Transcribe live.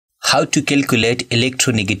how to calculate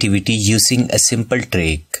electronegativity using a simple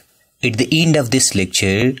trick. At the end of this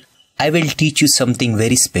lecture, I will teach you something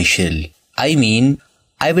very special.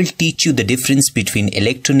 I will teach you the difference between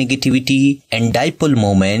electronegativity and dipole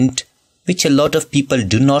moment, which a lot of people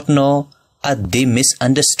do not know or they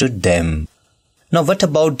misunderstood them. Now what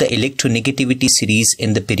about the electronegativity series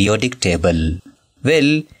in the periodic table?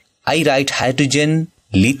 Well, I write hydrogen,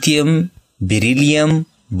 lithium, beryllium,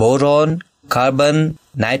 boron, carbon,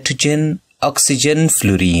 nitrogen, oxygen,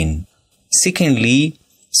 fluorine. Secondly,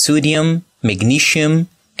 sodium, magnesium,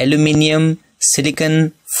 aluminium,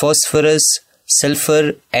 silicon, phosphorus,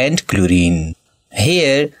 sulfur and chlorine.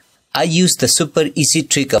 Here, I use the super easy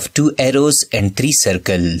trick of 2 arrows and 3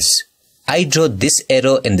 circles. I draw this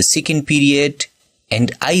arrow in the second period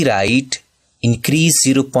and I write increase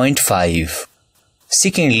 0.5.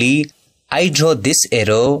 Secondly, I draw this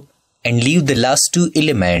arrow and leave the last 2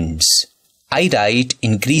 elements. I write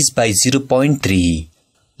increase by 0.3.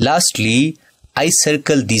 Lastly, I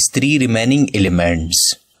circle these 3 remaining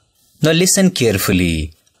elements. Now listen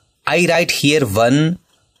carefully. I write here 1.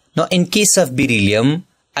 Now in case of beryllium,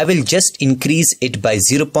 I will just increase it by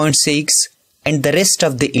 0.6 and the rest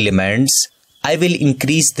of the elements, I will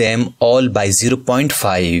increase them all by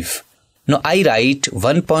 0.5. Now I write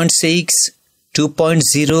 1.6,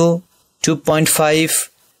 2.0, 2.5,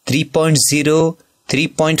 3.0,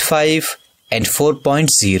 3.5 and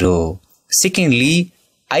 4.0. Secondly,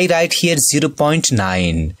 I write here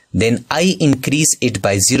 0.9. Then I increase it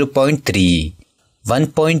by 0.3.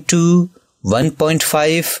 1.2,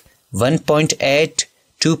 1.5, 1.8,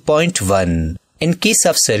 2.1. In case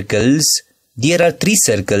of circles, there are 3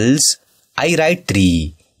 circles. I write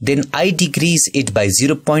 3. Then I decrease it by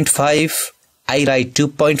 0.5. I write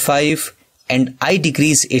 2.5 and I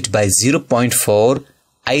decrease it by 0.4.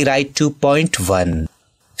 I write 2.1.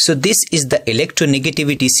 So this is the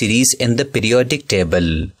electronegativity series in the periodic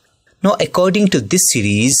table. Now according to this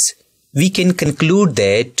series, we can conclude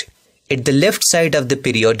that at the left side of the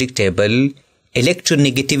periodic table,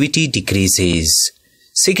 electronegativity decreases.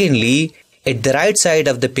 Secondly, at the right side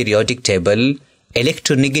of the periodic table,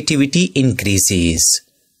 electronegativity increases.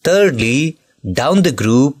 Thirdly, down the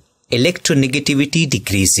group, electronegativity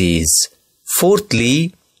decreases.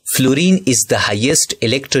 Fourthly, fluorine is the highest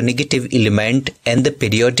electronegative element in the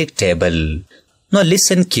periodic table. Now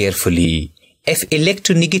listen carefully. If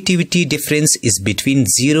electronegativity difference is between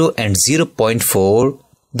 0 and 0.4,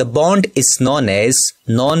 the bond is known as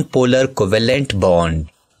non-polar covalent bond.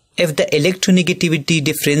 If the electronegativity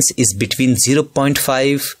difference is between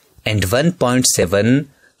 0.5 and 1.7,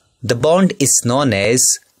 the bond is known as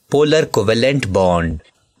polar covalent bond.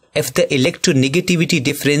 If the electronegativity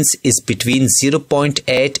difference is between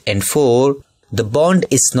 0.8 and 4, the bond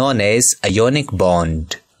is known as ionic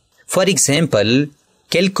bond. For example,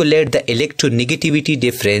 calculate the electronegativity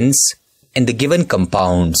difference in the given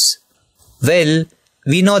compounds. Well,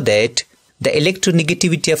 we know that the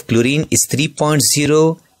electronegativity of chlorine is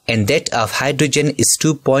 3.0 and that of hydrogen is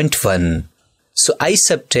 2.1. So I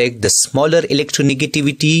subtract the smaller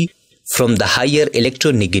electronegativity from the higher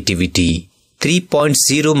electronegativity.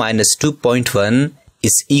 3.0 minus 2.1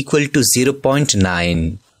 is equal to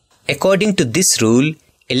 0.9. According to this rule,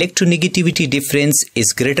 electronegativity difference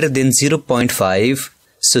is greater than 0.5,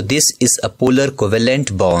 so this is a polar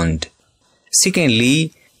covalent bond.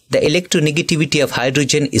 Secondly, the electronegativity of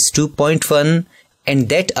hydrogen is 2.1 and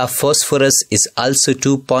that of phosphorus is also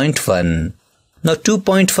 2.1. Now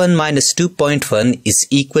 2.1 minus 2.1 is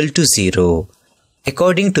equal to 0.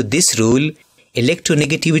 According to this rule,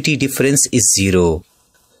 electronegativity difference is 0.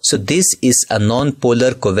 So this is a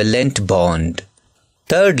non-polar covalent bond.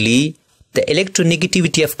 Thirdly, the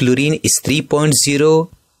electronegativity of chlorine is 3.0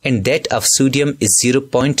 and that of sodium is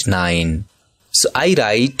 0.9. So I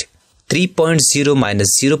write 3.0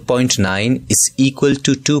 minus 0.9 is equal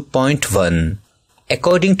to 2.1.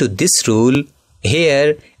 According to this rule,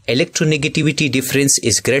 here electronegativity difference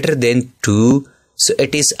is greater than 2, so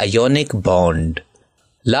it is ionic bond.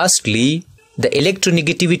 Lastly, the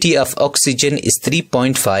electronegativity of oxygen is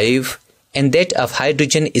 3.5 and that of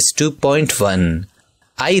hydrogen is 2.1.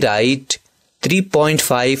 I write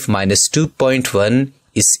 3.5 minus 2.1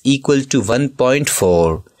 is equal to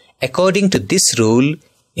 1.4. According to this rule,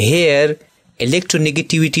 here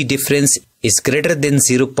electronegativity difference is greater than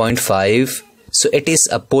 0.5, so it is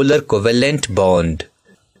a polar covalent bond.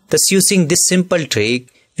 Thus using this simple trick,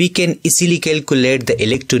 we can easily calculate the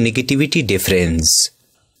electronegativity difference.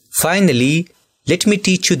 Finally, let me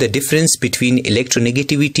teach you the difference between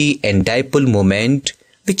electronegativity and dipole moment,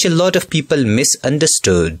 which a lot of people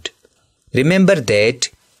misunderstood. Remember that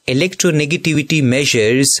Electronegativity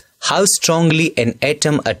measures how strongly an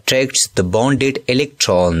atom attracts the bonded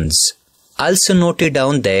electrons. Also note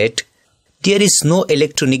down that there is no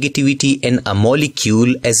electronegativity in a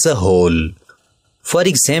molecule as a whole. For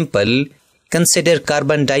example, consider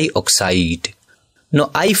carbon dioxide. Now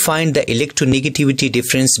I find the electronegativity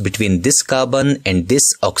difference between this carbon and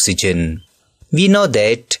this oxygen. We know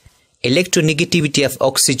that electronegativity of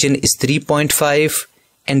oxygen is 3.5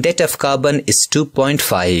 and that of carbon is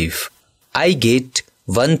 2.5. I get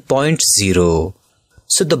 1.0.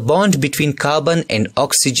 So the bond between carbon and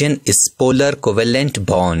oxygen is polar covalent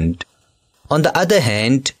bond. On the other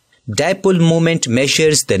hand, dipole moment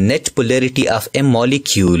measures the net polarity of a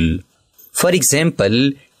molecule. For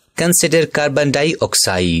example, consider carbon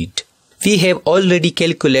dioxide. We have already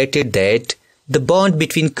calculated that the bond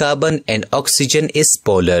between carbon and oxygen is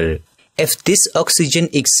polar. If this oxygen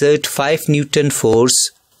exerts 5 Newton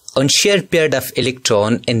force on shared pair of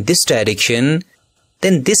electron in this direction,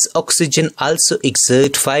 then this oxygen also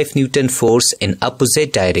exerts 5 Newton force in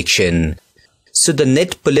opposite direction. So the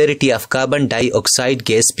net polarity of carbon dioxide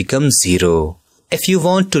gas becomes 0. If you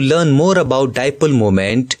want to learn more about dipole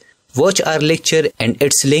moment, watch our lecture and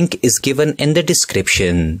its link is given in the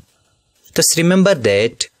description. Thus remember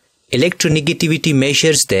that electronegativity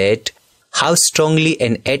measures that how strongly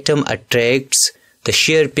an atom attracts the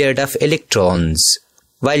shared pair of electrons,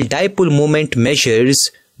 while dipole moment measures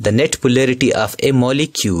the net polarity of a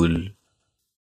molecule.